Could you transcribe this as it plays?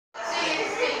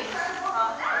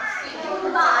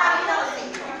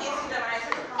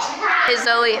Hey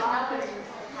Zoe.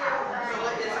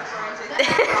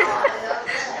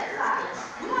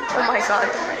 Oh my god.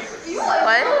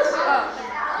 What?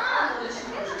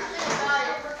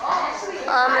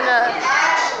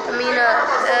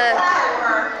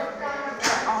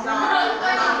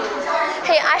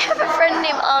 Hey, I have a friend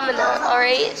named Amina,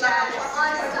 alright?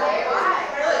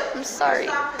 I'm sorry.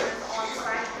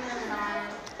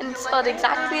 And it's spelled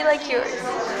exactly like yours.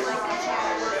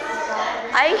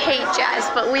 I hate jazz,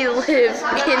 but we live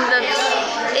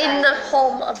in the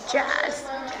home of jazz.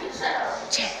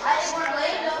 Jazz.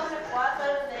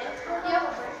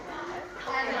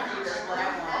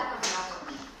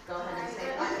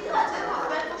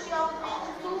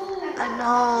 I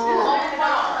know.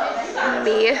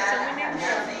 Me.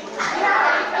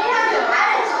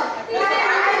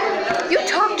 You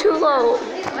talk too low.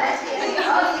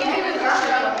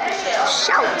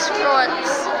 Shout for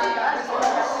once.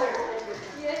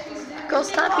 Girl,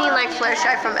 stop being like Flare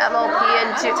Shy from MLP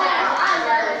and do.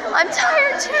 I'm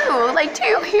tired too. Like, do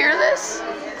you hear this?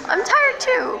 I'm tired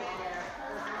too.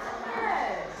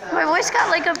 My voice got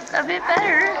like a bit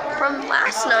better from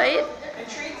last night,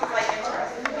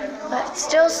 but it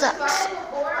still sucks.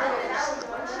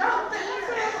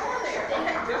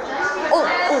 Oh.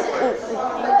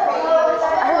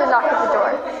 I heard a knock at the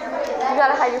door. You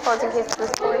gotta hide your phones in case it's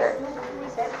this corner.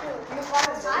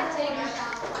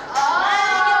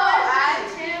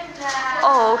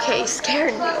 Oh, okay,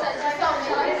 scared me.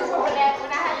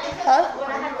 Huh?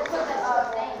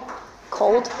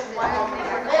 Cold?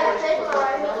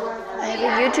 I have a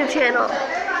YouTube channel.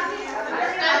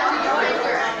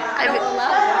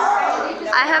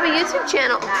 I have a YouTube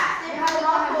channel.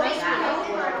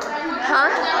 Huh?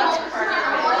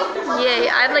 Yay,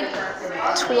 I have like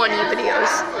 20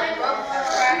 videos.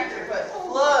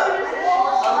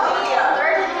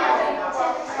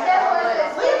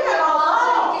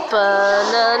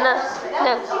 Banana,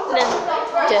 no,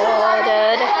 da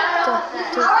da da.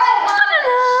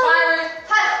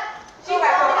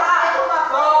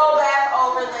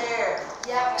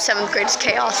 7th grade is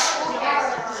chaos.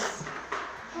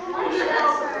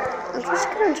 I'm just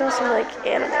gonna draw some like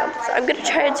anime. I'm gonna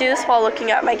try to do this while looking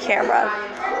at my camera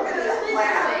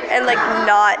and like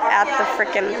not at the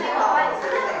frickin'.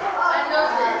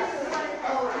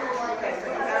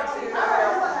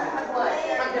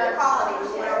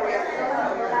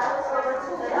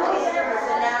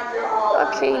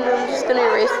 Okay, I'm just gonna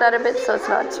erase that a bit so it's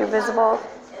not too visible.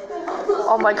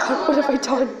 Oh my god, what have I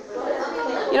done?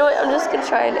 You know what? I'm just gonna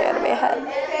try an anime head.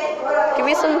 Give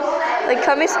me some, like,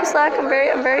 cut me some slack. I'm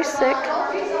very sick.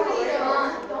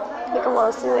 Like, I'm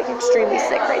honestly like extremely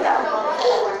sick right now,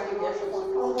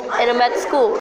 and I'm at school.